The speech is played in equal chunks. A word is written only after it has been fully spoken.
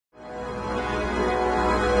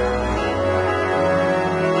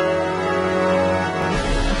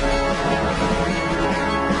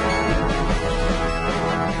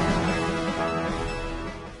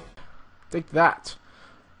that.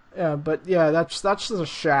 Yeah, but yeah, that's just a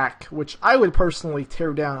shack, which I would personally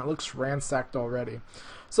tear down. It looks ransacked already.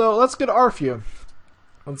 So let's get Arfew.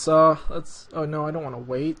 Let's oh no, I don't want to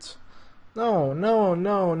wait. No.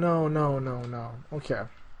 Okay.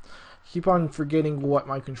 Keep on forgetting what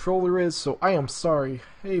my controller is, so I am sorry.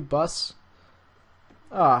 Hey, bus.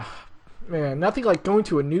 Man, nothing like going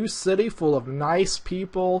to a new city full of nice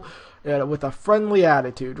people with a friendly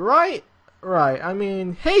attitude, right? Right. I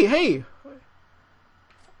mean, hey,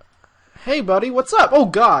 buddy, what's up? Oh,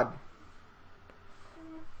 God.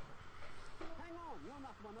 Hang on, you're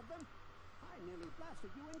not one of them. I nearly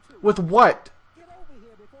blasted you into. With what? Get over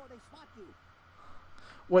here before they spot you.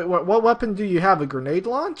 Wait, what weapon do you have? A grenade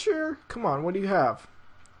launcher? Come on, what do you have?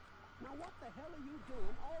 Now what the hell are you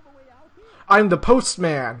doing all the way out here? I'm the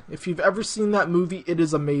postman. If you've ever seen that movie, it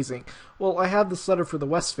is amazing. Well, I have this letter for the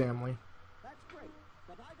West family. That's great,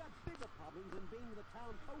 but I got bigger problems than being the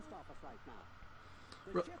town post office right now.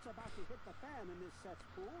 The shit's about to hit the fan in this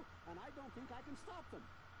cesspool, and I don't think I can stop them.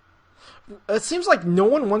 It seems like no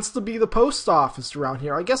one wants to be the post office around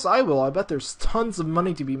here. I guess I will. I bet there's tons of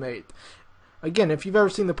money to be made. Again, if you've ever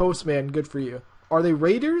seen the postman, good for you. Are they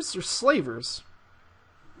raiders or slavers?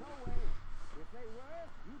 No way. If they were,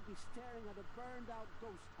 you'd be staring at a burned-out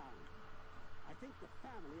ghost town. I think the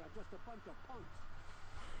family are just a bunch of punks.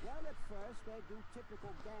 Well, at first, they do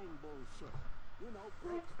typical gang bullshit. You know,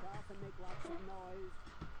 break stuff and make lots of noise.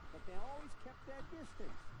 But they always kept their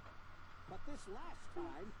distance. But this last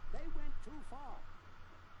time, they went too far.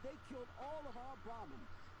 They killed all of our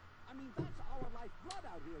Brahmins. I mean, that's our lifeblood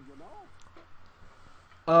out here, you know?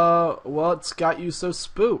 Well, it's got you so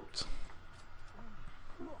spooked.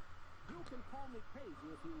 Look, you can call me crazy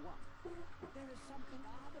if you want. But there is something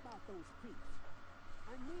odd about those creeps.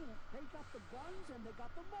 I mean, they got the guns and they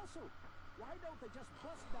got the muscle. Why don't they just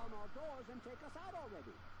bust down our doors and take us out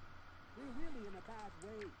already? We're really in a bad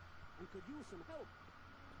way and could use some help.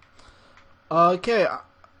 Okay,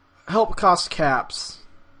 help cost caps.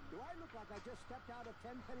 Do I look like I just stepped out of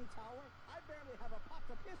Tenpenny Tower? I barely have a pot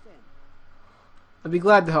to piss in. I'd be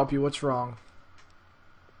glad to help you. What's wrong?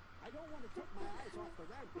 I don't want to take my eyes off the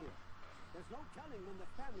ramp here. There's no telling when the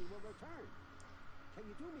family will return. Can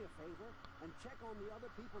you do me a favor and check on the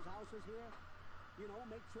other people's houses here? You know,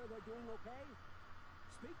 make sure they're doing okay?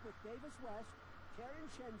 Speak with Davis West,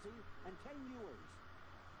 Karen Shenzi, and Ken Ewers.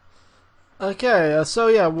 Okay, so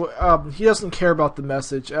yeah, he doesn't care about the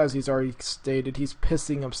message, as he's already stated. He's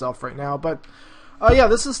pissing himself right now, but yeah,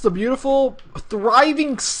 this is the beautiful,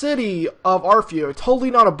 thriving city of Arfew. Totally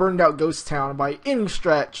not a burned-out ghost town by any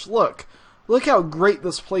stretch. Look how great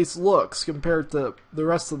this place looks compared to the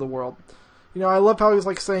rest of the world. You know, I love how he's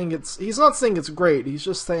like saying he's not saying it's great, he's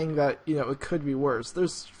just saying that, you know, it could be worse.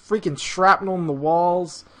 There's freaking shrapnel in the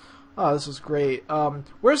walls. Oh, this is great.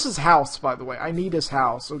 Where's his house, by the way? I need his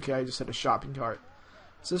house. Okay, I just hit a shopping cart.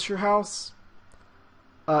 Is this your house?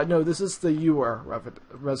 No, this is the Ewer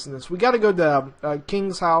residence. We gotta go to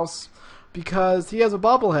King's house because he has a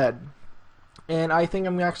bobblehead. And I think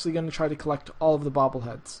I'm actually gonna try to collect all of the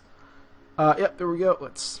bobbleheads. Yep, there we go.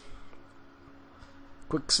 Let's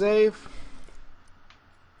quick save.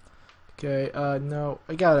 Okay, no,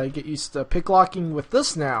 I gotta get used to picklocking with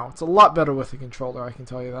this now. It's a lot better with the controller, I can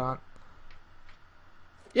tell you that.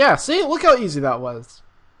 Yeah, see? Look how easy that was.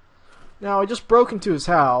 Now, I just broke into his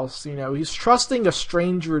house. You know, he's trusting a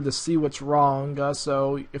stranger to see what's wrong,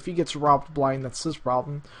 so if he gets robbed blind, that's his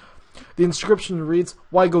problem. The inscription reads,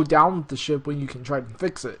 "Why go down with the ship when you can try to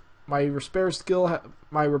fix it? My repair skill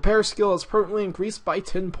has permanently increased by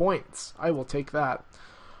 10 points. I will take that."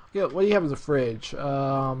 Yeah, what do you have as a fridge?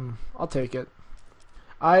 I'll take it.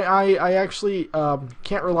 I actually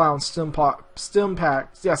can't rely on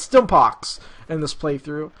Stimpox in this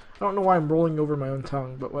playthrough. I don't know why I'm rolling over my own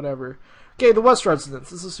tongue, but whatever. Okay, the West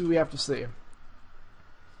residence. This is who we have to see.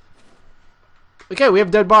 Okay, we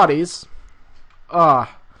have dead bodies.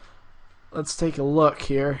 Let's take a look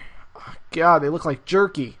here. Oh, God, they look like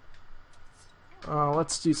jerky.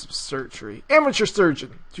 Let's do some surgery. Amateur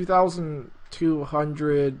surgeon,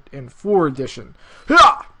 2204 edition.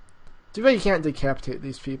 Ha! Too bad you can't decapitate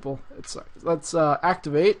these people. It sucks. Let's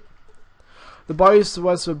activate. The bodies to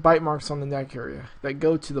west with bite marks on the neck area that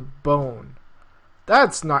go to the bone.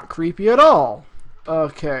 That's not creepy at all.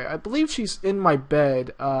 Okay, I believe she's in my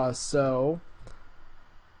bed. Let's see.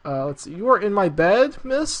 You are in my bed,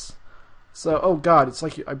 miss? So, oh God, it's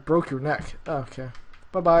like I broke your neck. Okay,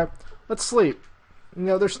 bye-bye. Let's sleep. You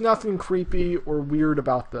know, there's nothing creepy or weird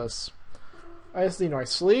about this. I just need my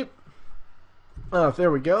sleep.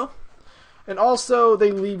 There we go. And also,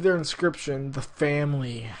 they leave their inscription, the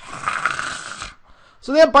family.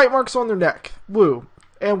 So they have bite marks on their neck. Woo.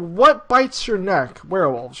 And what bites your neck?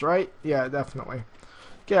 Werewolves, right? Yeah, definitely.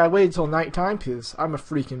 Okay, I waited till nighttime because I'm a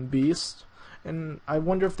freaking beast. And I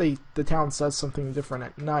wonder if the town says something different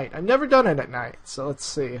at night. I've never done it at night, so let's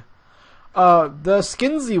see. The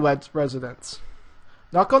Skinsy residence.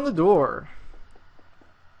 Knock on the door.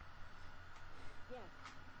 Yeah,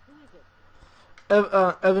 who is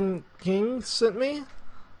it? Evan King sent me? Oh,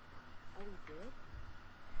 he did?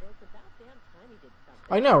 Well, it's about damn time he did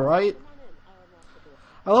something. I know, right? Come on in, I'll unlock the door.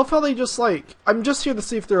 I love how they just like, I'm just here to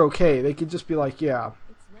see if they're okay. They could just be like, yeah.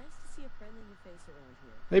 It's nice to see a friendly new face around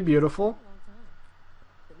here. Hey, beautiful. Been a long time.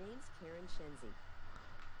 The name's Karen Shenzi.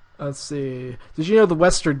 Let's see. Did you know the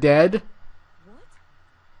West are dead? What?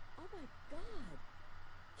 Oh my god.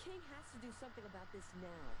 King has to do something about this now.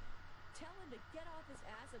 Tell him to get off his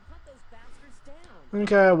ass and hunt those bastards down.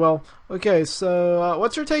 Okay, well, okay, so,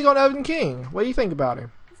 what's your take on Evan King? What do you think about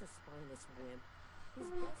him? He's a spineless wimp. His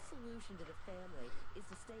best solution to the family is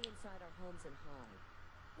to stay inside our homes and hide.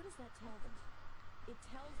 What does that tell them? It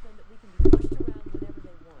tells them that we can be pushed around whenever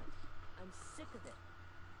they want. I'm sick of it.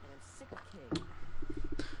 And I'm sick of King.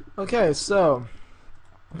 Okay, so,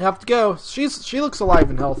 I have to go. She looks alive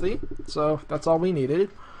and healthy, so that's all we needed.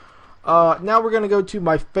 Now we're going to go to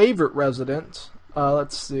my favorite resident.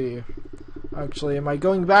 Let's see. Actually, am I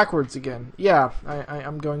going backwards again? Yeah,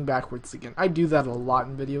 I'm going backwards again. I do that a lot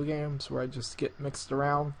in video games, where I just get mixed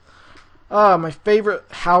around. My favorite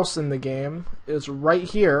house in the game is right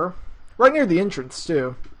here. Right near the entrance,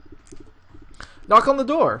 too. Knock on the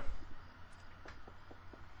door.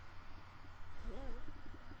 Hello?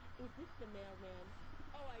 Is this the mailman?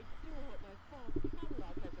 Oh, I do hope my fall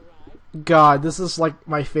catalog has arrived. God, this is like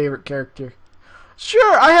my favorite character.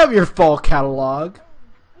 Sure, I have your fall catalog. Goody.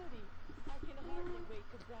 I can hardly wait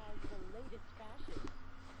to browse the latest fashion.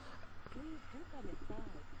 Please do come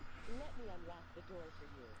inside. Let me unlock the door for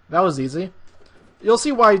you. That was easy. You'll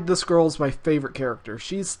see why this girl is my favorite character.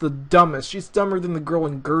 She's the dumbest. She's dumber than the girl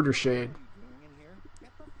in Girder Shade.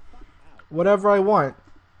 Whatever I want.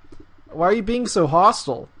 Why are you being so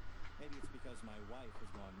hostile? Maybe it's because my wife has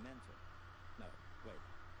gone mental. No, wait.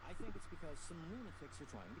 I think it's because some lunatics are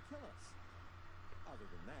trying to kill us. Other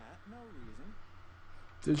than that, no reason.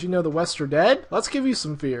 Did you know the West are dead? Let's give you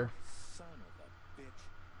some fear. Son of a bitch.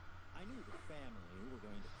 I knew the family were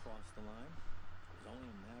going to cross the line. It was only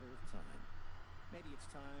a matter of time. Maybe it's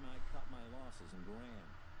time I cut my losses and ran.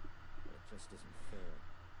 But it just isn't fair.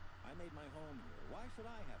 I made my home here. Why should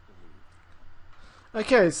I have to leave?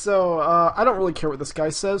 Okay, so, I don't really care what this guy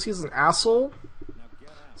says. He's an asshole. Now get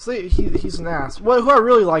out. See, he's an ass. Who I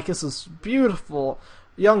really like is this beautiful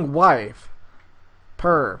young wife.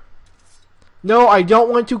 Purr. No, I don't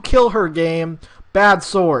want to kill her, game. Bad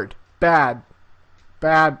sword. Bad.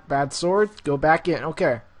 Bad sword? Go back in.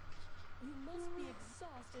 Okay. You must be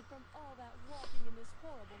exhausted from all that walking in this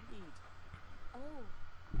horrible heat. Oh,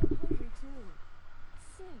 and hungry too.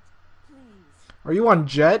 Sit, please. Are you on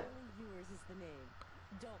Jet? Only yours is the name.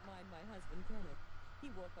 Don't mind my husband, Kenneth.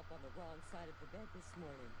 He woke up on the wrong side of the bed this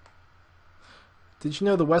morning. Did you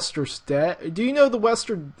know the West are dead? Do you know the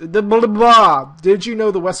West are... The blah, blah, blah. Did you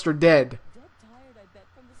know the West are dead? Dead tired, I bet,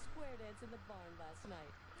 from the square dance in the barn last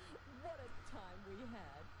night. What a time we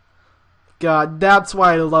had. God, that's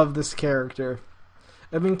why I love this character.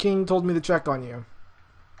 Evan King told me to check on you.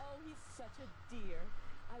 Oh, he's such a dear.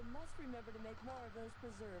 I must remember to make more of those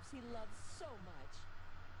preserves he loves so much.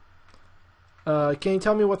 Can you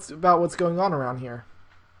tell me about what's going on around here?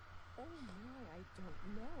 Oh my, I don't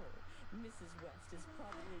know. Mrs. West is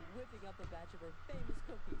probably whipping up a batch of her famous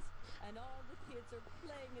cookies, and all the kids are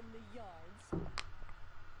playing in the yards.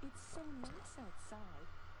 It's so nice outside.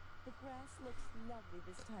 The grass looks lovely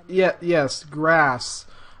this time of Yeah, year. yes, grass.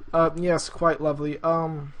 Yes, quite lovely.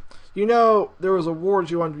 You know, there was a war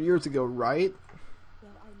 200 years ago, right?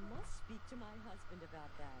 Well, I must speak to my husband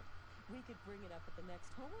about that. We could bring it up at the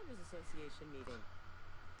next homeowners association meeting.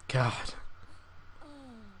 God. Oh,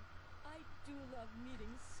 I do love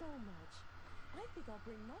meetings so much. I think I'll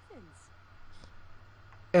bring muffins.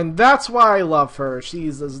 And that's why I love her.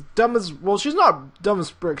 She's as dumb as... Well, she's not dumb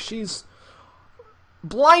as brick. She's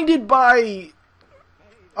blinded by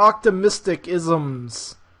optimistic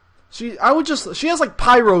isms. She has like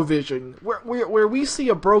Pyrovision, where we see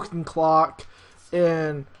a broken clock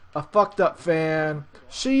and a fucked up fan.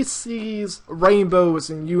 She sees rainbows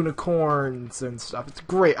and unicorns and stuff. It's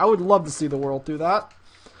great. I would love to see the world through that.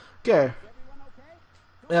 Okay.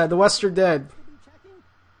 Yeah, the West are dead.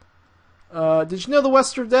 Did you know the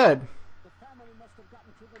West are dead? The family must have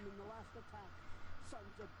gotten to them in the last attack.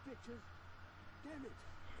 Sons of bitches. Damn it.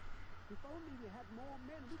 If only we had more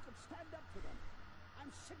men, we could stand up to them. I'm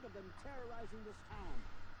sick of them terrorizing this town.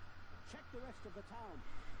 Check the rest of the town.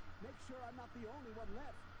 Make sure I'm not the only one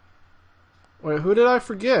left. Wait, who did I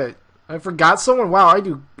forget? I forgot someone? Wow,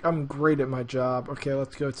 I'm great at my job. Okay,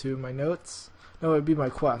 let's go to my notes. No, it'd be my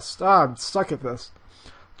quest. Ah, I'm stuck at this.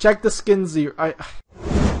 Check the skin zero.